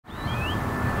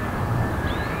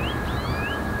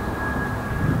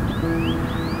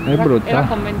È brutta. Era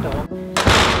convento.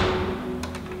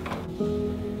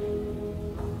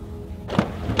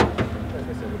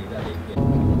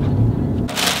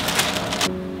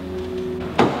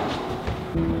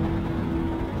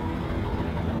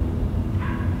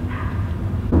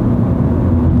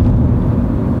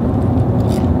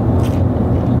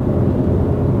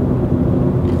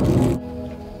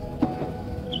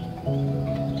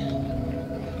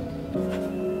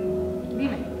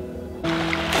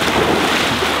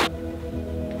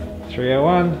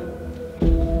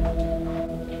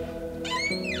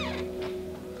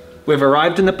 We've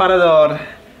arrived in the Parador.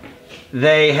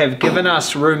 They have given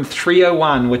us room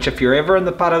 301, which if you're ever in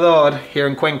the Parador here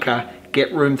in Cuenca,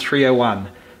 get room 301.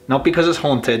 Not because it's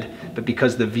haunted, but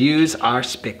because the views are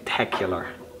spectacular.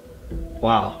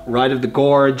 Wow, right of the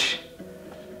gorge,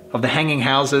 of the hanging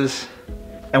houses,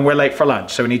 and we're late for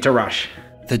lunch, so we need to rush.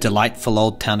 The delightful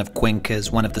old town of Cuenca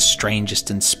is one of the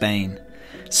strangest in Spain.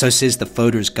 So says the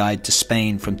Photo's Guide to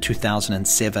Spain from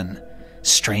 2007.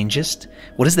 Strangest?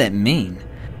 What does that mean?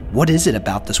 What is it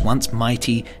about this once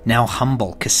mighty, now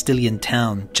humble Castilian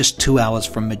town just 2 hours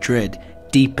from Madrid,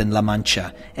 deep in La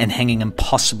Mancha and hanging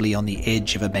impossibly on the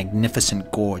edge of a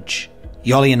magnificent gorge?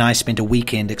 Yoly and I spent a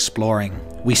weekend exploring.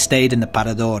 We stayed in the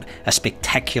Parador, a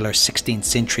spectacular 16th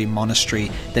century monastery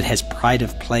that has pride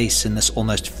of place in this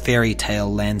almost fairy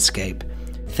tale landscape.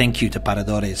 Thank you to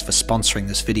Paradores for sponsoring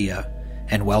this video,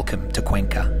 and welcome to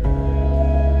Cuenca.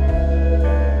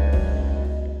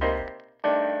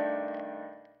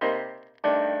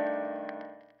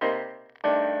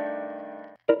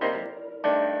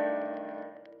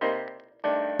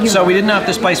 So we didn't know if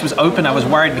this place was open. I was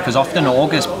worried because often in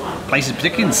August, places,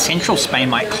 particularly in central Spain,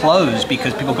 might close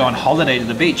because people go on holiday to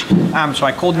the beach. So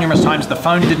I called numerous times, the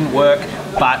phone didn't work,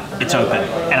 but it's open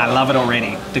and I love it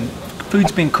already. The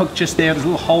food's been cooked just there. There's a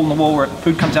little hole in the wall where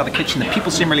food comes out of the kitchen. The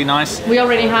people seem really nice. We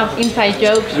already have inside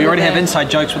jokes. We already have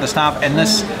inside jokes with the staff, and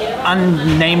this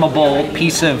unnameable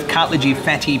piece of cartilagey,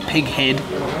 fatty pig head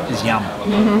is yum.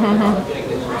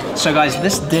 So guys,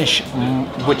 this dish,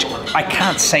 which I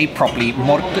can't say properly,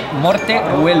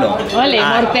 morteruelo. Ole,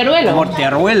 morteruelo.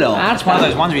 Morteruelo. It's one of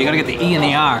those ones where you gotta get the E and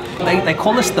the R. They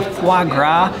call this the foie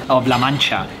gras of La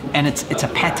Mancha. And it's a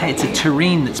pate, it's a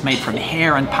terrine that's made from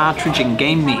hare and partridge and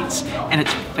game meats. And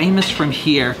it's famous from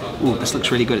here. Ooh, this looks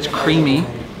really good. It's creamy.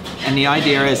 And the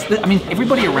idea is, I mean,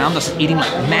 everybody around us is eating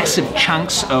like massive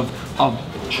chunks of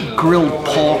grilled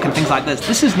pork and things like this.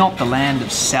 This is not the land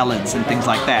of salads and things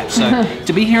like that. So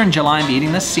to be here in July and be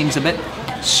eating this seems a bit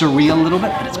surreal a little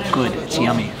bit, but it's good, it's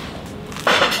yummy.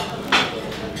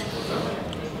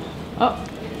 Oh.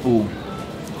 Ooh,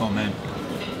 oh man.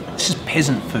 This is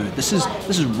peasant food. This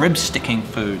is rib sticking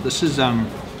food. This is,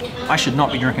 I should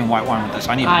not be drinking white wine with this.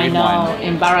 I need red wine. I know,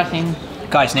 embarrassing.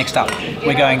 Guys, next up,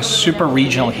 we're going super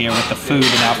regional here with the food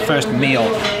in our first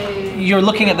meal. You're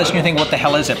looking at this and you think, what the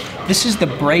hell is it? This is the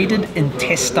braided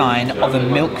intestine of a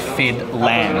milk-fed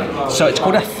lamb. So it's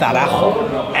called a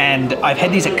zarajo. And I've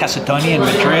had these at Casatoni in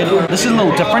Madrid. This is a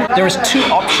little different. There is two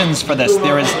options for this.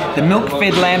 There is the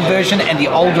milk-fed lamb version and the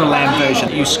older lamb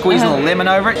version. You squeeze a little lemon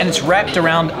over it and it's wrapped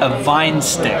around a vine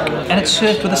stick. And it's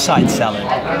served with a side salad.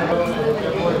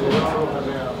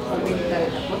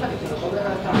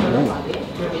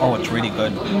 Oh, it's really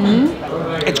good.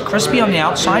 It's crispy on the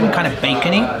outside and kind of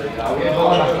bacony.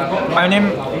 And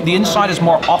then the inside is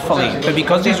more offally, but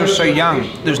because these are so young,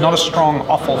 there's not a strong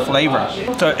offal flavor.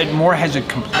 So it more has a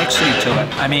complexity to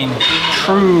it. I mean,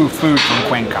 true food from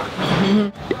Cuenca.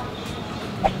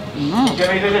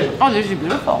 Oh, this is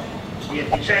beautiful.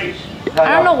 I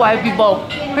don't know why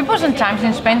people sometimes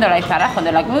in Spain, they're like zarajo,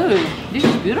 they're like, ooh, this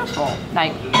is beautiful.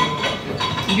 Like,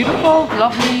 beautiful,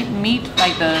 lovely meat,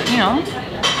 like the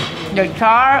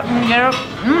char,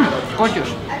 gorgeous.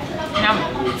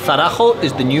 Zarajo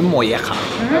is the new molleja.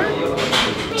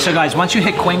 So guys, once you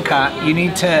hit Cuenca, you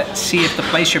need to see if the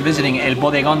place you're visiting, El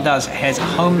Bodegón does, has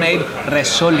homemade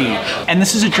resoli. And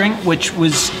this is a drink which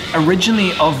was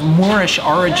originally of Moorish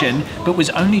origin, but was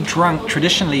only drunk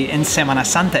traditionally in Semana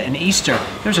Santa, in Easter.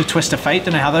 There's a twist of fate,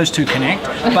 don't know how those two connect,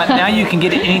 but now you can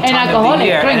get it any time of the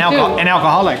year. And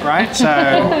alcoholic, right? So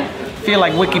I feel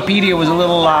like Wikipedia was a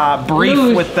little brief,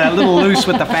 a little loose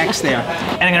with the facts there.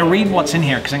 And I'm gonna read what's in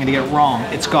here because I'm gonna get it wrong.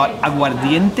 It's got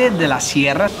aguardiente de la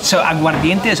sierra. So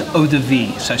aguardiente is eau de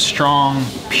vie, so strong,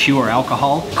 pure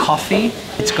alcohol. Coffee,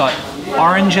 it's got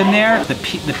orange in there, the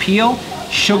peel,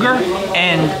 sugar,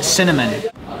 and cinnamon.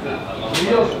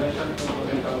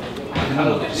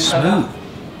 Smooth.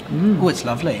 Oh, it's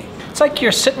lovely. It's like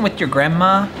you're sitting with your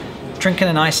grandma, drinking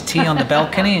an iced tea on the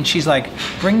balcony, and she's like,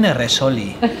 bring the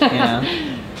resoli, you know?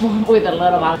 with a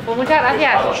little one. Pues muchas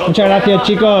gracias. Muchas gracias,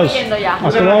 chicos.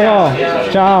 Hasta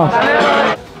luego. Chao.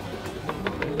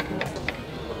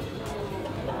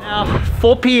 Now,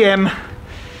 4 p.m.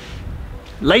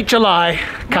 late July,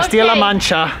 Castilla-La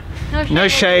Mancha. No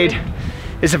shade.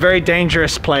 It's a very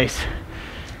dangerous place.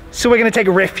 So we're going to take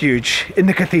a refuge in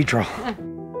the cathedral.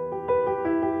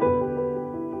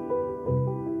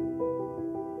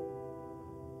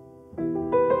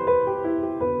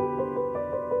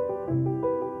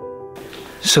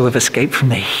 So we've escaped from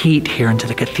the heat here into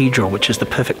the cathedral, which is the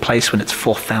perfect place when it's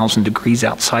 4,000 degrees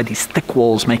outside. These thick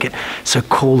walls make it so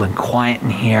cool and quiet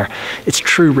in here. It's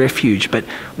true refuge, but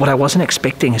what I wasn't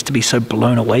expecting is to be so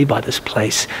blown away by this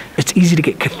place. It's easy to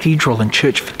get cathedral and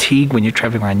church fatigue when you're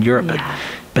traveling around Europe,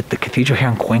 but the cathedral here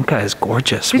in Cuenca is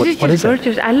gorgeous. What is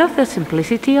gorgeous. I love the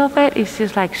simplicity of it. It's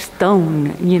just like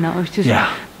stone, you know, it's just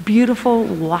beautiful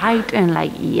white and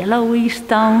like yellowy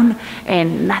stone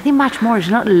and nothing much more. It's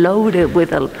not loaded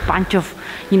with a bunch of,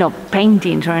 you know,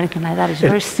 paintings or anything like that. It's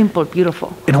very simple,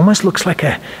 beautiful. It almost looks like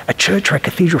a church or a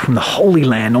cathedral from the Holy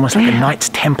Land, almost like a Knights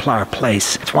Templar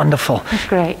place. It's wonderful. That's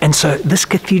great. And so this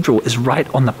cathedral is right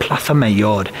on the Plaza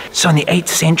Mayor. So in the 8th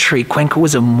century, Cuenca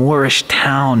was a Moorish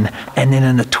town. And then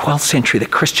in the 12th century, the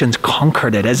Christians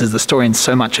conquered it, as is the story in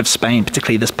so much of Spain,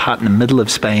 particularly this part in the middle of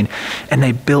Spain. And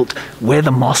they built where the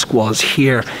mosque was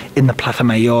here in the Plaza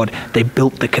Mayor. They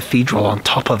built the cathedral on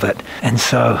top of it. And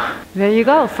so there you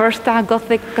go. First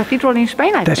Gothic cathedral in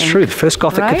Spain, I think. That's true. The first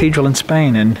Gothic cathedral in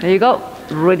Spain. And there you go.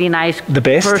 Really nice. The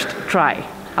best? First try.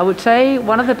 I would say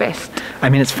one of the best. I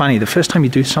mean, it's funny. The first time you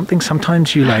do something,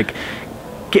 sometimes you like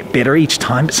get better each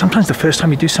time. But sometimes the first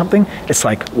time you do something, it's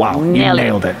like, wow, you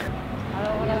nailed it.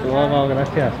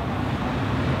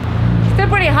 Still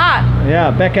pretty hot.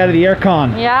 Yeah, back out of the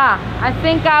aircon. Yeah, I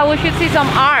think we should see some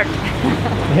art.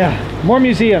 Yeah, more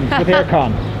museums with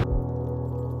aircon.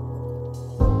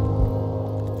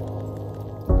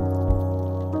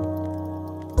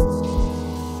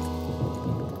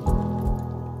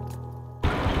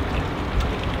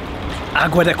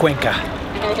 Agua de Cuenca.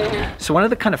 So one of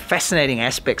the kind of fascinating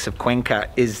aspects of Cuenca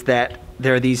is that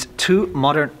there are these 2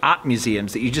 modern art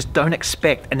museums that you just don't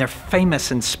expect, and they're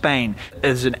famous in Spain.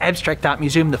 There's an abstract art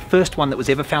museum, the first one that was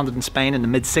ever founded in Spain in the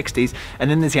mid-60s, and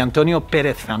then there's the Antonio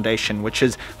Perez Foundation, which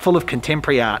is full of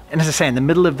contemporary art. And as I say, in the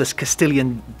middle of this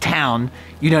Castilian town,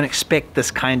 you don't expect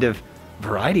this kind of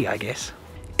variety, I guess.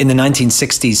 In the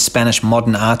 1960s, Spanish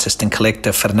modern artist and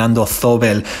collector Fernando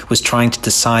Zobel was trying to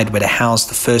decide where to house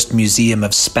the first museum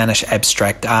of Spanish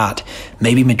abstract art.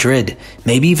 Maybe Madrid,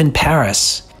 maybe even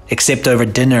Paris. Except over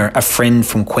dinner, a friend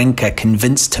from Cuenca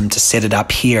convinced him to set it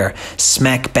up here,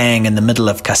 smack bang in the middle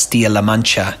of Castilla-La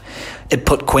Mancha. It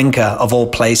put Cuenca, of all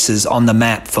places, on the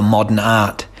map for modern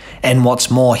art. And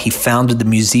what's more, he founded the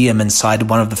museum inside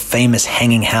one of the famous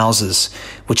hanging houses,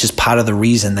 which is part of the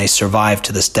reason they survive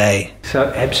to this day. So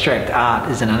abstract art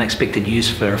is an unexpected use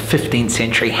for a 15th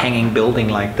century hanging building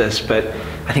like this, but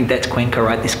I think that's Cuenca,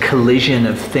 right? This collision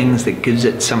of things that gives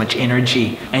it so much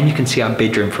energy. And you can see our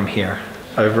bedroom from here,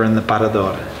 over in the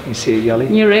Parador. You see it, Yoly?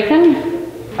 You reckon?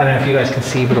 I don't know if you guys can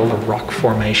see, but all the rock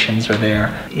formations are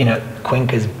there. You know,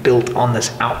 Cuenca is built on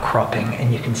this outcropping,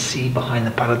 and you can see behind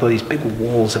the Parador these big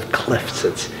walls of cliffs.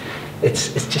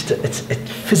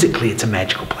 Physically, it's a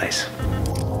magical place.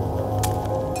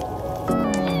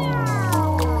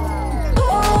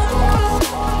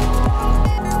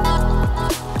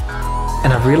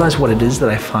 And I've realized what it is that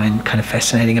I find kind of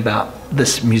fascinating about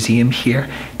this museum here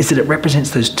is that it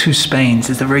represents those 2 Spains.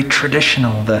 There's the very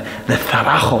traditional, the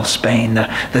Zarajo Spain, the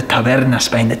Taberna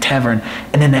Spain, the tavern,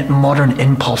 and then that modern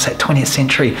impulse, that 20th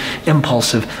century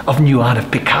impulse of new art, of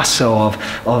Picasso, of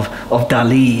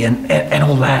Dali, and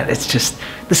all that. It's just,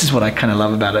 this is what I kind of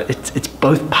love about it. It's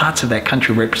both parts of that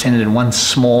country represented in one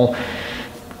small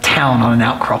town on an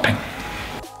outcropping.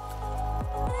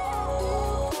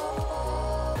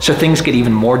 So things get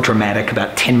even more dramatic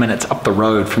about 10 minutes up the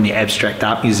road from the Abstract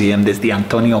Art Museum. There's the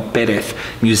Antonio Perez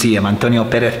Museum. Antonio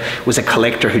Perez was a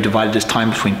collector who divided his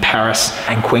time between Paris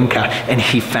and Cuenca, and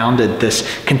he founded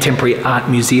this contemporary art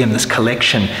museum, this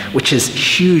collection, which is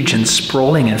huge and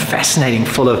sprawling and fascinating,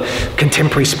 full of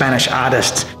contemporary Spanish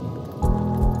artists.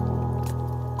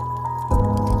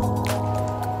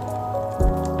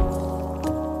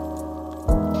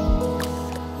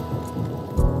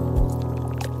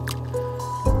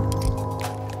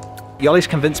 Yoly's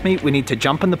convinced me we need to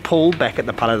jump in the pool back at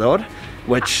the Parador,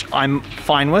 which I'm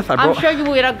fine with. I'm sure you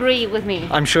will agree with me.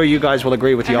 I'm sure you guys will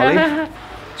agree with Yoly.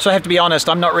 So I have to be honest,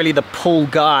 I'm not really the pool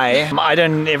guy. I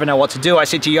don't ever know what to do. I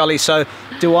said to Yoly, so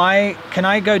can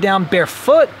I go down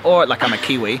barefoot, or like I'm a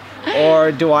Kiwi,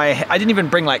 Or do I didn't even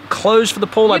bring like clothes for the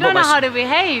pool. You don't know how to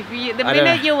behave. The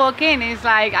minute you walk in, it's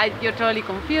like you're totally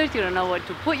confused. You don't know where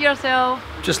to put yourself.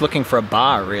 Just looking for a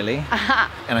bar, really.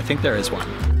 And I think there is one.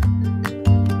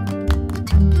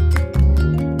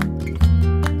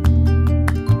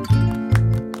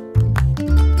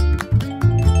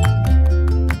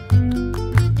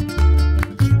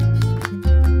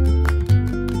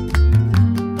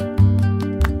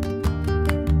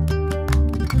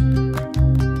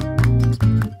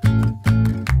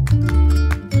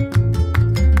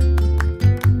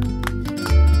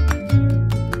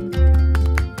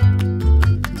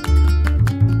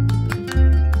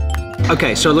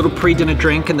 Okay, so a little pre-dinner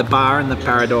drink in the bar in the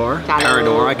Parador.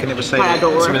 Parador, I can never say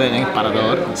Parador. that.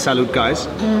 Parador. Salud, guys.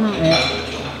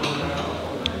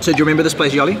 So do you remember this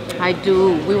place, Yoly? I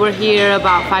do. We were here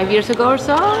about 5 years ago or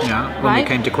so. Yeah, when we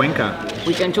came to Cuenca.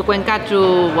 We came to Cuenca to,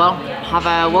 well, have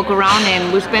a walk around,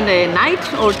 and we spent a night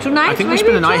or 2 nights. I think we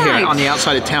spent a night here on the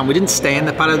outside of town. We didn't stay in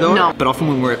the Parador, but often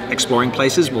when we're exploring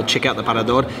places, we'll check out the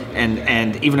Parador,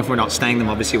 and even if we're not staying them,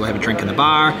 obviously we'll have a drink in the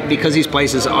bar. Because these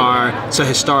places are so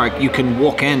historic, you can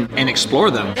walk in and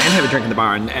explore them and have a drink in the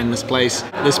bar. And this place,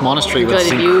 this monastery with its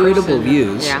incredible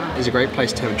views, is a great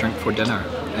place to have a drink for dinner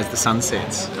as the sun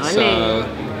sets. So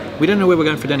we don't know where we're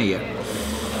going for dinner yet.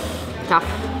 Tough.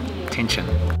 Tension.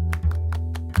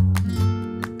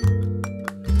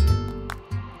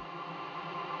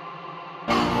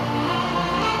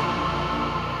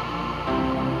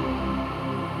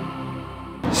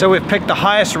 So we've picked the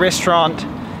highest restaurant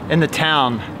in the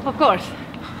town. Of course.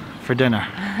 For dinner.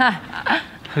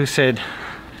 Who said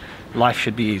life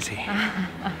should be easy?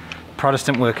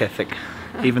 Protestant work ethic,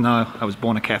 even though I was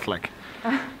born a Catholic.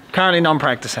 Currently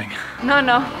non-practicing. No.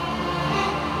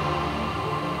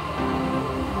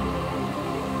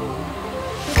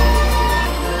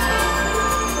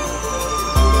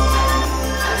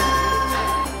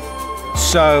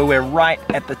 So we're right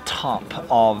at the top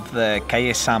of the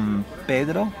Calle San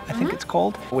Pedro, I think it's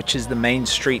called, which is the main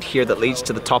street here that leads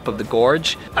to the top of the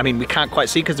gorge. I mean, we can't quite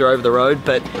see because they're over the road,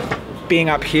 but being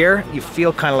up here, you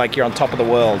feel kind of like you're on top of the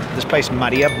world. This place,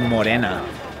 Maria Morena,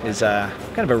 is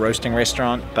kind of a roasting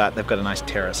restaurant, but they've got a nice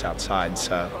terrace outside,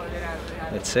 so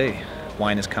let's see.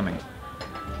 Wine is coming.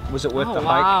 Was it worth the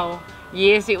hike? Wow.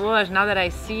 Yes, it was, now that I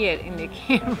see it in the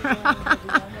camera.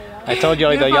 I told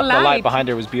Yoly the light behind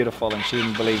her was beautiful and she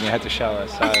didn't believe me. I had to show her.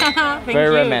 So very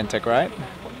romantic, right?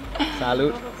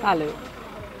 Salud. Salud.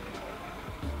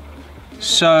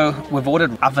 So we've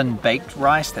ordered oven baked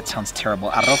rice. That sounds terrible.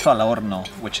 Arroz al horno,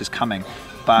 which is coming,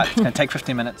 but it's going to take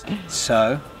 15 minutes.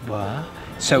 So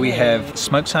we have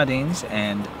smoked sardines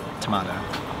and tomato.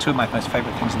 Two of my most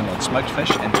favorite things in the world, smoked fish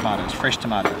and tomatoes, fresh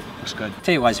tomato. Looks good.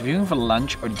 Tell you guys, if you're going for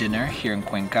lunch or dinner here in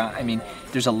Cuenca, I mean,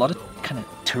 there's a lot of kind of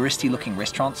touristy looking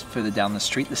restaurants further down the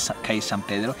street, the Calle San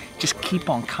Pedro, just keep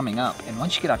on coming up. And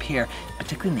once you get up here,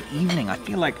 particularly in the evening, I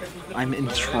feel like I'm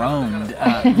enthroned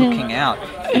looking out.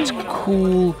 It's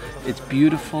cool, it's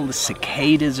beautiful, the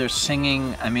cicadas are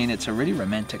singing. I mean, it's a really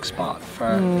romantic spot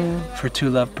for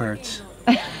two lovebirds.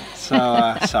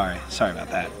 So, sorry about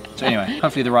that. So anyway,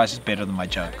 hopefully the rice is better than my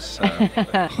jokes. So.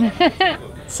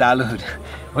 Salud.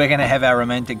 We're gonna have our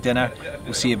romantic dinner.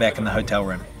 We'll see you back in the hotel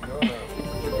room.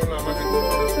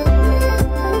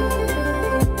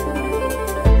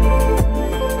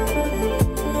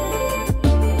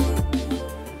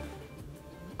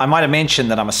 I might have mentioned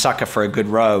that I'm a sucker for a good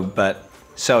robe, but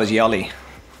so is Yoly.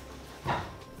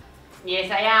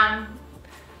 Yes, I am.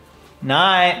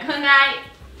 Night. Good night.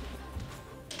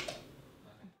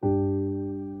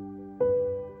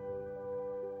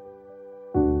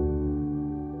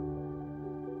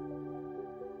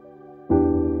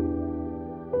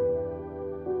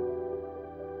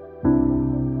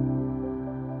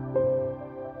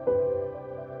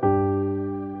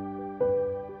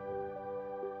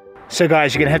 So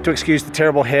guys, you're gonna have to excuse the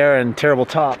terrible hair and terrible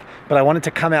top, but I wanted to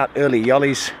come out early.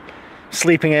 Yoly's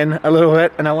sleeping in a little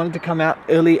bit, and I wanted to come out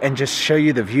early and just show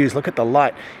you the views. Look at the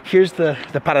light. Here's the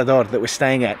Parador that we're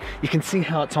staying at. You can see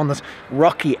how it's on this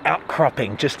rocky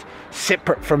outcropping, just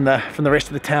separate from the rest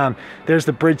of the town. There's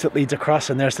the bridge that leads across,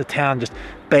 and there's the town just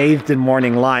bathed in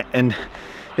morning light. And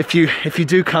if you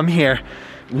do come here,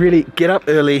 really get up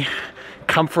early,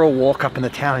 come for a walk up in the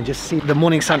town and just see the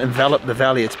morning sun envelop the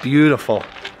valley. It's beautiful.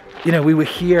 You know, we were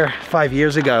here 5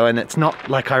 years ago and it's not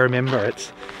like I remember.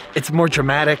 It's more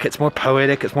dramatic, it's more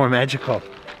poetic, it's more magical.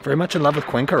 Very much in love with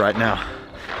Cuenca right now.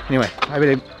 Anyway, I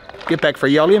better get back for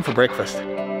Yoly and for breakfast.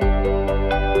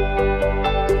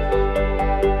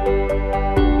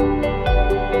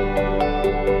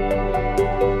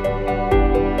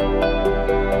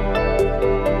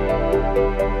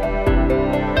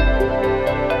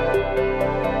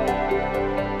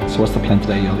 So what's the plan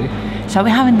today, Yoly? So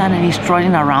we haven't done any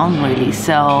strolling around really,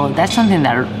 so that's something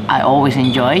that I always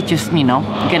enjoy, just, you know,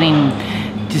 getting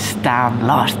just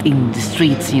lost in the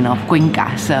streets, you know, of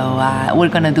Cuenca. So we're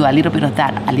gonna do a little bit of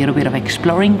that, a little bit of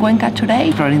exploring Cuenca today,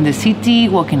 exploring the city,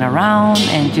 walking around,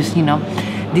 and just, you know,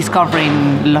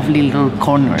 discovering lovely little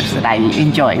corners that I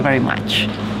enjoy very much.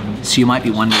 So you might be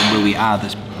wondering where we are,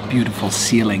 this beautiful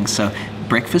ceiling. So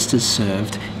breakfast is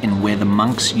served in where the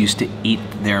monks used to eat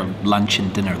their lunch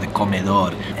and dinner, the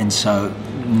comedor. And so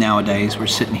nowadays we're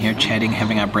sitting here chatting,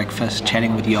 having our breakfast,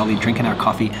 chatting with Yoly, drinking our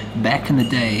coffee. Back in the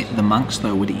day, the monks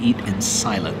though would eat in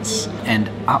silence.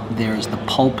 And up there is the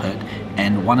pulpit,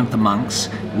 and one of the monks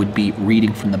would be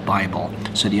reading from the Bible.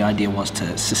 So the idea was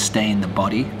to sustain the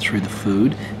body through the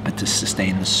food, but to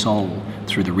sustain the soul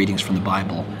through the readings from the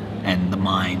Bible and the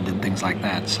mind and things like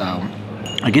that. So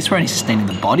I guess we're only sustaining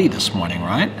the body this morning,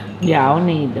 right? Yeah,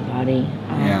 only the body.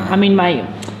 Yeah. I mean,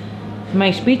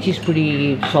 my speech is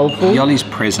pretty soulful. Yoly's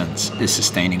presence is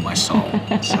sustaining my soul,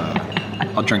 so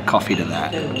I'll drink coffee to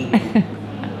that.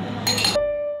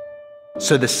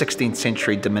 So the 16th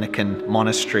century Dominican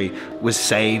monastery was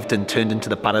saved and turned into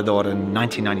the Parador in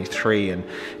 1993,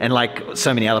 and like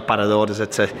so many other Paradores,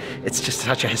 it's just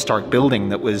such a historic building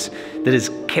that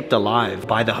is kept alive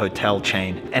by the hotel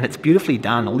chain, and it's beautifully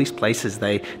done. All these places,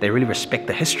 they really respect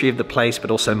the history of the place,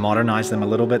 but also modernize them a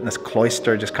little bit. In this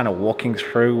cloister, just kind of walking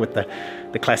through with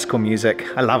the classical music.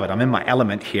 I love it. I'm in my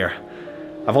element here.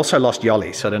 I've also lost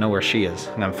Yoly, so I don't know where she is.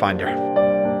 I'm gonna find her.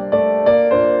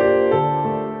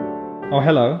 Oh,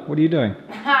 hello. What are you doing?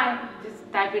 Hi, just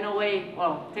typing away.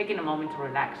 Well, taking a moment to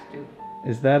relax too.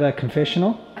 Is that a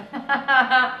confessional?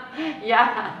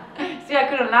 Yeah. See, I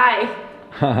couldn't lie.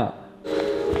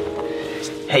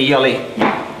 Hey, Yoly.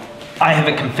 I have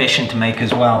a confession to make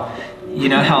as well. You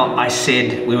know how I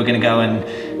said we were going to go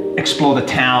and explore the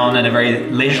town in a very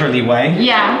leisurely way?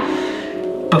 Yeah.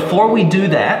 Before we do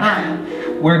that,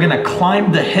 we're gonna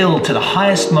climb the hill to the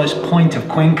highest most point of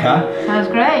Cuenca. Sounds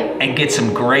great. And get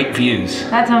some great views.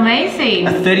 That's amazing. A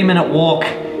 30-minute walk.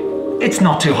 It's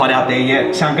not too hot out there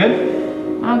yet. Sound good?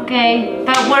 Okay,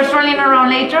 but we're strolling around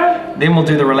later? Then we'll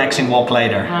do the relaxing walk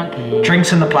later. Okay.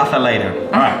 Drinks in the plaza later.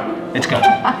 All right, let's go.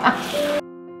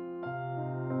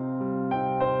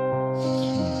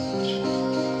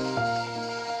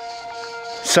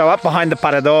 So up behind the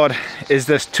Parador is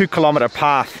this 2-kilometer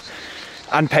path,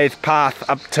 unpaved path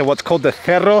up to what's called the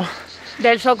Cerro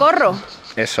Del Socorro.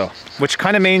 Eso, which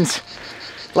kind of means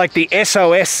like the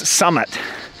SOS summit,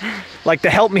 like the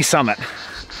Help Me summit.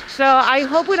 So I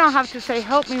hope we don't have to say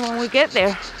help me when we get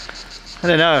there. I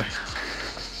don't know.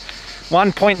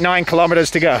 1.9 kilometers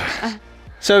to go.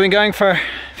 So we've been going for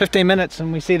 15 minutes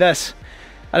and we see this.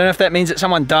 I don't know if that means that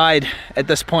someone died at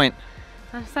this point.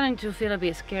 I'm starting to feel a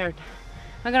bit scared.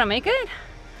 Am I gonna make it?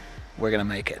 We're gonna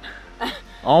make it.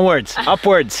 Onwards,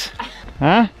 upwards.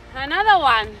 Huh? Another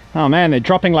one. Oh man, they're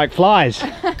dropping like flies.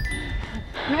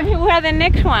 Maybe we're the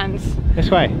next ones.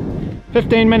 This way.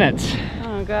 15 minutes.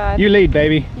 Oh God. You lead,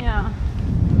 baby. Yeah.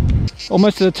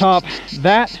 Almost to the top.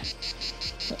 That,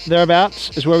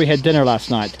 thereabouts, is where we had dinner last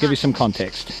night, to give you some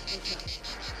context.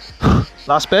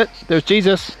 Last bit, there's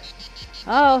Jesus.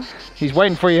 Oh. He's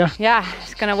waiting for you. Yeah,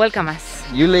 he's gonna welcome us.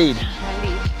 You lead. I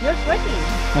lead. You're sweating.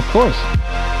 Of course.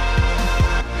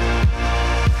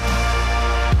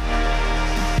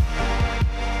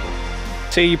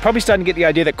 So you're probably starting to get the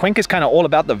idea that Cuenca is kind of all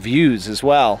about the views as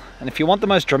well. And if you want the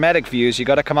most dramatic views, you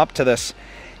got to come up to this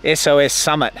SOS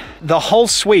summit. The whole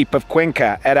sweep of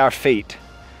Cuenca at our feet.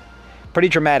 Pretty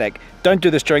dramatic. Don't do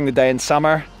this during the day in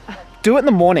summer. Do it in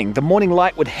the morning. The morning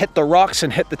light would hit the rocks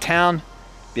and hit the town.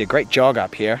 Be a great jog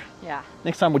up here. Yeah.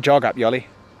 Next time we'll jog up, Yoly.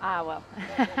 Ah, well.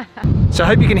 So I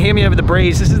hope you can hear me over the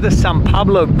breeze. This is the San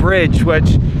Pablo Bridge,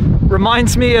 which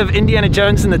reminds me of Indiana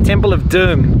Jones and the Temple of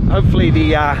Doom. Hopefully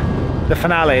the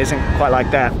finale isn't quite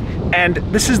like that. And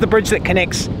this is the bridge that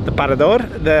connects the Parador,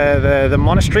 the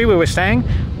monastery where we're staying,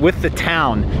 with the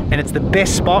town. And it's the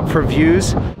best spot for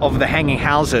views of the hanging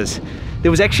houses. There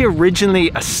was actually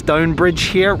originally a stone bridge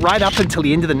here right up until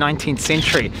the end of the 19th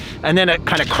century. And then it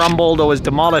kind of crumbled or was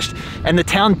demolished. And the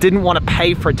town didn't want to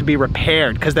pay for it to be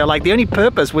repaired because they're like, the only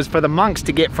purpose was for the monks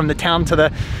to get from the town to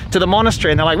the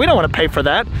monastery. And they're like, we don't want to pay for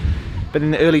that. But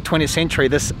in the early 20th century,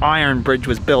 this iron bridge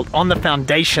was built on the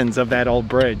foundations of that old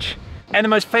bridge. And the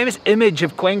most famous image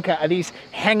of Cuenca are these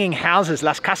hanging houses,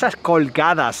 las casas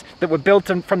colgadas, that were built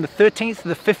from the 13th to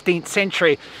the 15th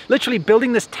century, literally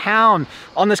building this town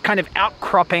on this kind of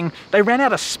outcropping. They ran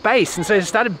out of space, and so they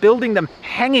started building them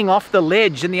hanging off the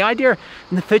ledge. And the idea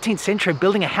in the 13th century,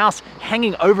 building a house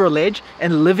hanging over a ledge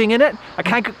and living in it, I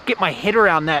can't get my head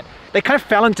around that. they kind of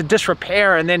fell into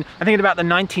disrepair, and then I think in about the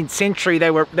 19th century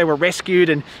they were rescued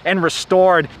and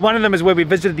restored. One of them is where we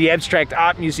visited the Abstract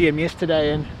Art Museum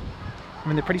yesterday, and I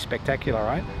mean, they're pretty spectacular,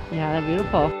 right? Yeah, they're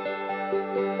beautiful.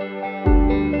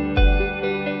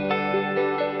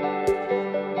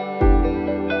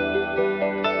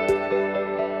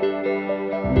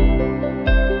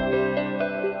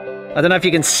 I don't know if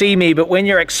you can see me, but when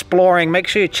you're exploring, make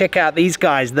sure you check out these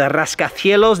guys, the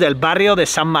rascacielos del barrio de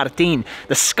San Martín,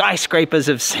 the skyscrapers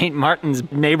of St. Martin's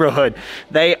neighborhood.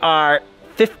 They are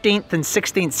 15th and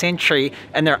 16th century,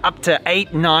 and they're up to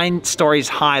 8-9 stories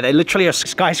high. They literally are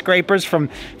skyscrapers from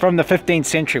the 15th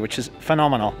century, which is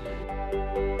phenomenal.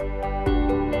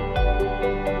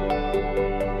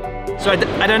 So I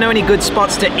don't know any good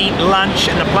spots to eat lunch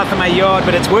in the Plaza Mayor,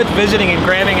 but it's worth visiting and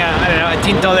grabbing a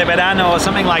tinto de verano or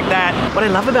something like that. What I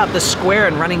love about the square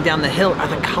and running down the hill are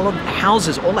the colored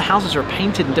houses. All the houses are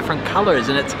painted in different colors,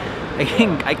 and it's,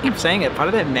 again, I keep saying it, part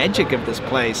of that magic of this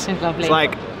place. It's lovely. It's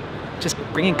like just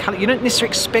bringing color. You don't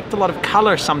necessarily expect a lot of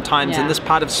color sometimes in this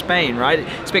part of Spain, right? You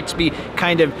expect it to be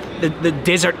kind of the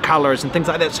desert colors and things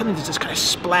like that. Suddenly there's this kind of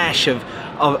splash of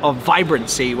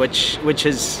vibrancy, which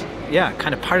is, yeah,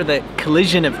 kind of part of the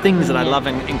collision of things that I love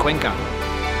in Cuenca.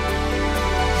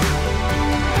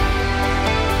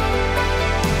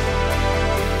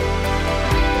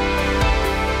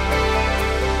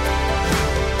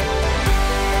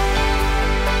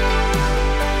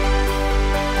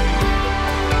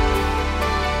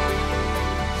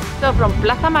 So from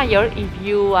Plaza Mayor, if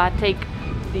you take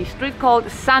the street called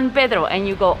San Pedro and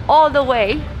you go all the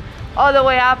way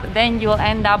up, then you'll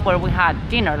end up where we had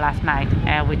dinner last night,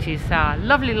 which is a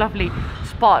lovely, lovely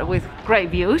spot with great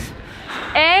views.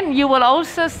 And you will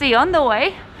also see on the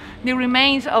way the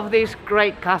remains of this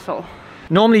great castle.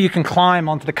 Normally you can climb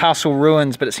onto the castle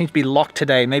ruins, but it seems to be locked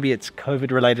today. Maybe it's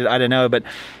COVID related, I don't know, but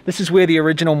this is where the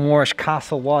original Moorish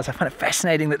castle was. I find it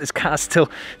fascinating that this car's still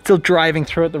driving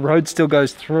through it, the road still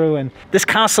goes through, and this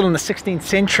castle in the 16th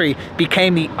century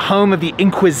became the home of the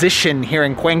Inquisition here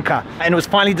in Cuenca, and it was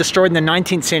finally destroyed in the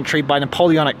 19th century by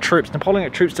Napoleonic troops.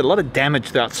 Napoleonic troops did a lot of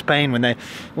damage throughout Spain when they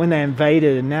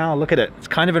invaded, and now look at it. It's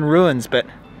kind of in ruins, but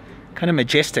kind of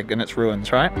majestic in its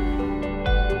ruins, right?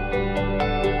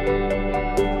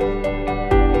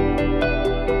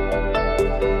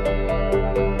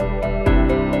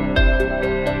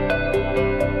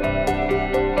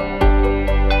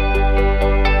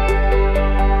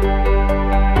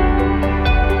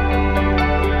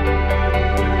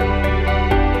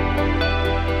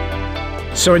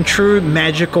 So in true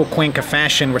magical Cuenca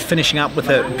fashion, we're finishing up with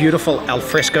a beautiful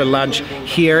alfresco lunch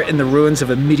here in the ruins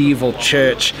of a medieval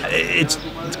church. It's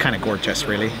kind of gorgeous,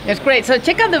 really. It's great. So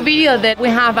check out the video that we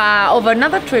have over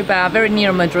another trip very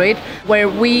near Madrid, where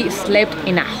we slept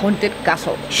in a haunted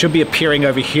castle. Should be appearing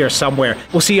over here somewhere.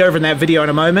 We'll see you over in that video in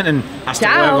a moment, and hasta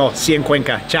luego. See you in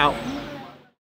Cuenca. Ciao.